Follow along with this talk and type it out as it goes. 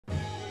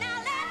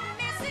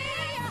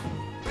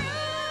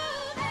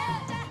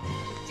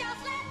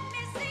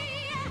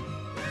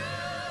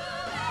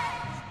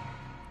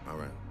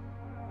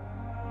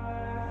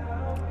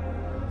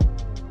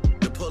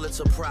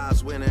Pulitzer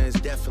Prize winner is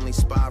definitely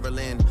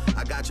spiraling.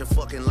 I got your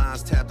fucking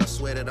lines tapped, I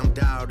swear that I'm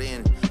dialed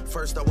in.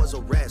 First I was a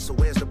rat, so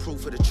where's the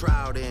proof of the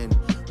trial then?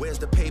 Where's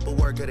the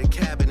paperwork of the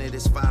cabinet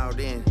is filed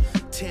in?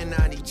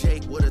 1090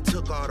 Jake would've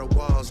took all the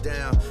walls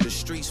down. The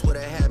streets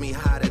would've had me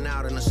hiding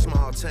out in a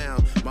small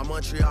town. My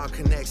Montreal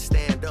connects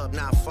stand up,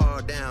 not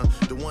fall down.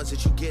 The ones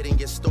that you get and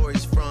get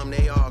stories from,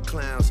 they all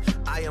clowns.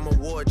 I am a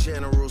war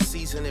general,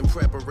 seasoned in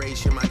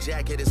preparation. My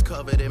jacket is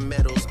covered in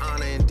medals,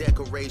 honor and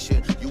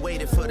decoration. You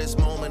waited for this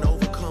moment,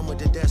 overcome with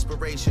the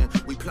desperation.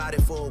 We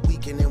plotted for a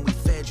week and then we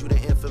fed you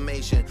the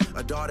information.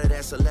 A daughter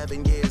that's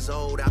 11 years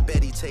old, I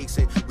bet he takes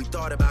it. We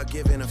thought about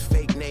giving a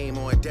fake name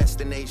or a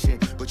destination,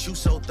 but you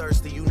so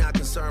thirsty, you not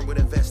concerned with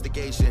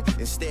investigation.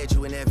 Instead,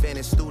 you in that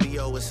Venice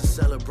studio, it's a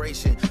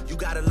celebration. You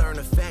gotta learn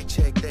to fact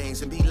check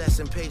things and be less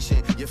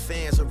impatient. Your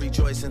fans are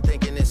rejoicing,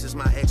 thinking this is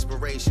my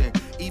expiration.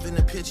 Even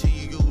the picture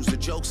you use, the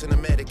jokes and the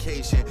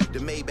medication, the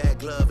Maybach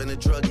glove and the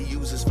drug he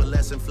uses for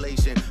less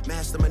inflation.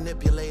 Master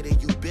manipulator,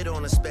 you bid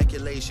on a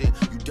speculation.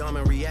 You dumb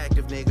and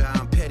reactive, nigga,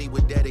 I'm petty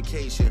with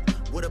dedication.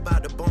 What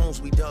about the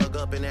bones we dug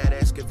up in that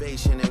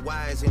excavation? And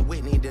why isn't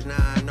Whitney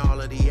denying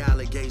all of the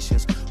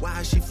allegations?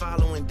 Why is she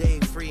following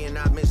Dave free and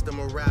not Mr.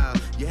 Morale?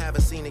 You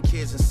haven't seen the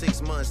kids in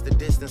 6 months, the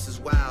distance is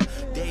wild.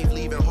 Dave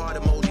leaving heart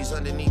emojis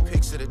underneath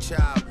pics of the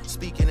child.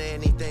 Speaking of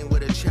anything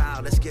with a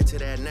child, let's get to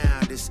that now.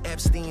 This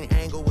Epstein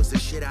angle was the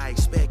shit I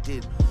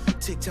expected.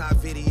 TikTok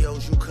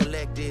videos you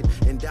collected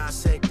and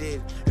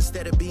dissected.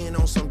 Instead of being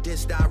on some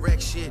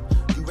disdirect shit,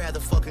 you rather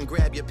fucking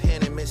grab your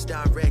pen and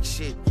misdirect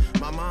shit.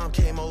 My mom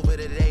came over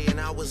today and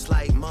I was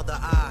like, mother,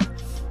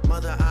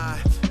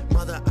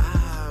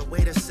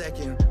 wait a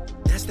second.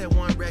 That's that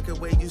one record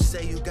where you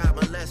say you got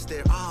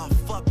molested. Oh,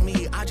 fuck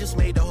me, I just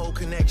made the whole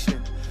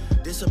connection.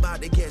 This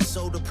about to get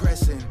so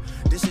depressing.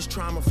 This is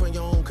trauma from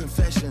your own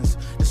confessions.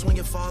 This when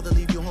your father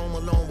leave you home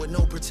alone with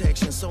no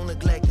protection, so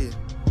neglected.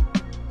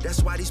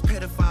 That's why these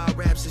pedophile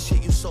raps and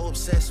shit you so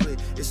obsessed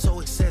with, it's so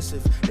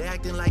excessive. They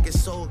acting like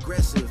it's so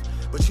aggressive,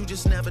 but you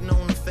just never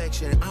known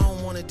affection. I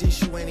don't wanna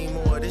dish you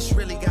anymore, this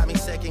really got me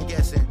second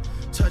guessing.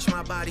 Touch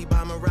My Body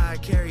by Mariah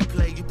Carey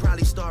play, you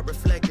probably start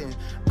reflecting.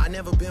 I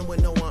never been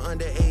with no one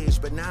underage,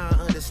 but now I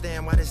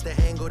understand why that's the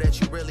angle that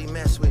you really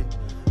mess with.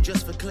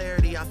 Just for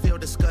clarity, I feel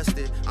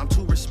disgusted, I'm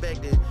too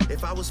respected.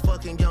 If I was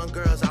fucking young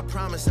girls, I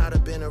promise I'd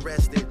have been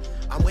arrested.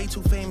 I'm way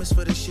too famous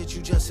for the shit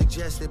you just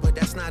suggested, but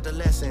that's not the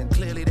lesson.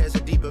 Clearly there's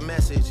a deeper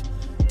message.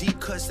 Deep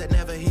cuts that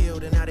never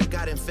healed and now they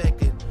got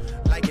infected.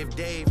 Like if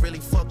Dave really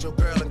fucked your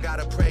girl and got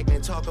her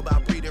pregnant. Talk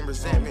about breeding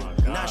resentment.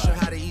 I'm not sure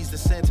how to ease the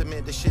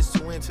sentiment, the shit's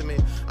too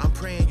intimate. I'm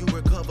praying you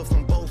recover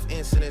from both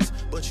incidents,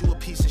 but you a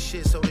piece of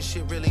shit, so this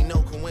shit really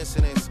no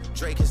coincidence.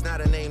 Drake is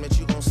not a name that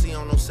you gon' see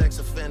on no sex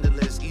offender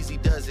list. Easy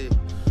does it.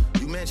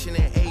 You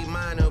mentioning A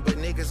minor, but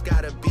niggas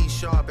gotta be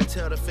sharp and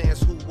tell the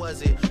fans who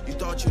was it. You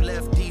thought you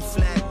left D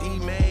flat, D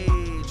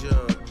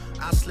major.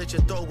 I'll slit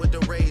your throat with the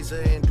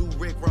razor and do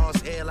Rick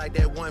Ross hair like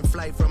that one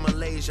flight from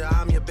Malaysia.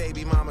 I'm your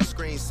baby mama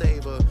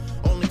screensaver.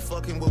 Only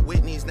fucking with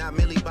Whitney's, not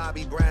Millie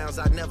Bobby Brown's.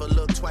 I never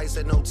look twice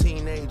at no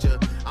teenager.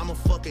 I'm a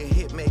fucking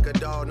hit maker,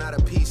 dawg, not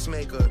a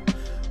peacemaker.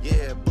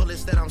 Yeah,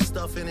 bullets that I'm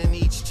stuffing in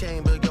each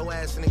chamber. Your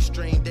ass in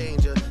extreme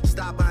danger.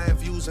 Stop buying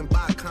views and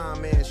bot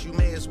comments. You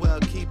may as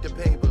well keep the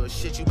paper.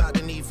 Shit you about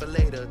to need for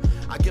later.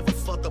 I give a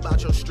fuck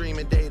about your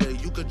streaming data.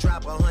 You could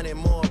drop 100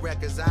 more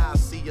records, I'll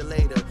see you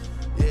later.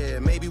 Yeah,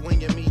 maybe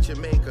when you meet your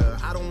maker.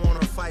 I don't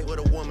wanna fight with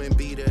a woman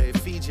beater. It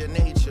feeds your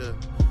nature.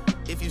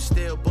 If you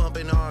still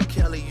bumping R.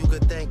 Kelly, you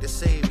could thank the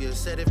savior.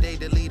 Said if they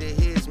deleted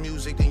his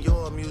music, then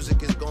your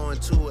music is going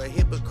to a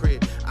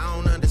hypocrite. I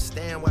don't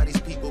understand why these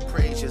people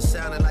praise you.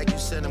 Sounding like you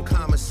sent him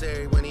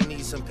commissary when he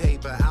needs some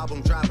paper.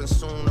 Album dropping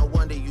soon, no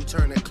wonder you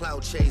turn a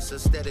clout chaser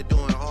instead of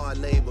doing hard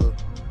labor.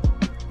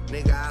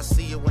 Nigga, I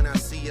see you when I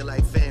see you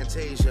like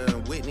Fantasia.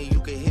 And Whitney,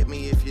 you can hit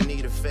me if you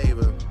need a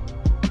favor.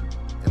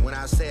 And when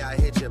I say I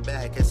hit your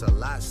back, it's a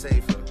lot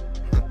safer.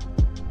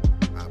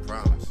 I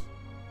promise.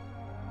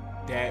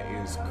 That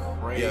is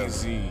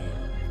crazy.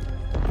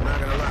 Yeah. I'm not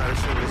gonna lie, this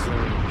shit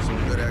was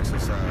some good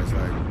exercise.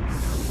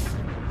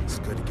 Like, it's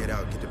good to get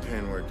out, get the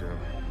pen working.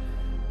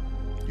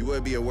 You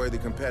would be a worthy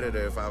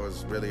competitor if I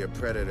was really a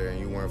predator and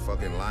you weren't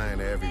fucking lying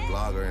to every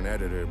blogger and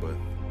editor, but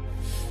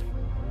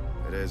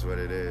it is what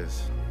it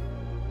is.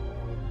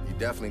 You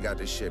definitely got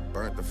this shit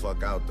burnt the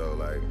fuck out though.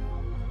 Like,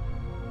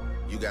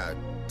 you got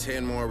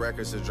 10 more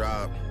records to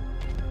drop.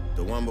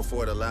 The one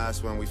before the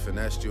last one, we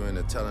finessed you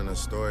into telling a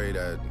story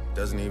that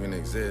doesn't even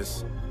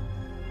exist.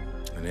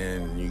 And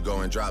then you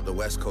go and drop the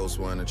West Coast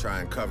one and try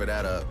and cover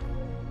that up.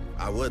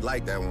 I would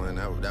like that one.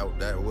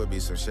 That would be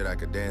some shit I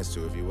could dance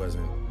to if you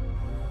wasn't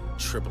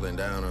tripling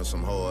down on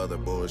some whole other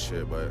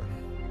bullshit. But,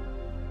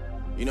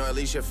 you know, at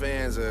least your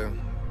fans are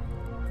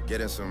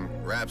getting some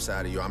raps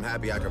out of you. I'm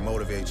happy I can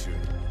motivate you,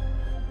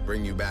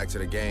 bring you back to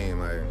the game,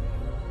 like,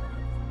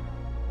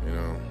 you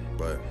know,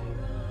 but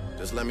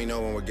just let me know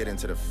when we're getting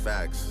to the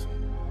facts.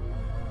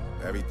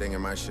 Everything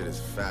in my shit is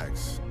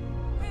facts.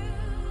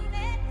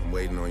 I'm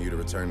waiting on you to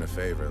return the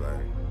favor,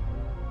 like.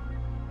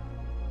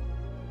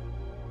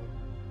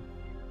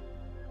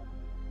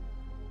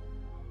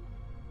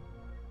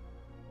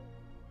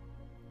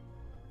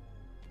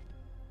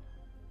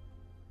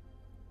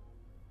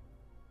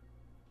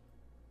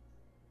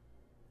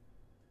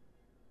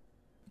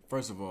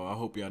 First of all, I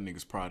hope y'all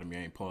niggas proud of me. I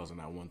ain't pausing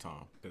that one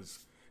time. Because,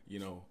 you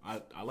know, I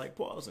like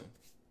pausing.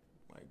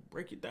 Like,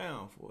 break it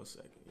down for a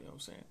second. You know what I'm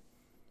saying?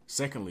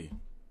 Secondly,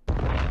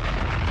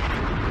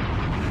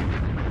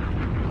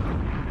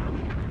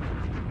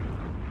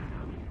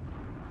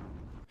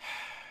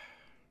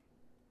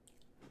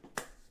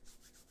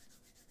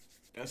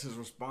 that's his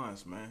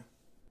response, man.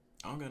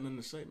 I don't got nothing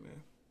to say,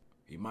 man.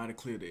 He might have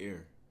cleared the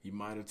air. He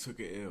might have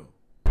took an L.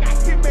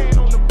 Man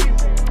on the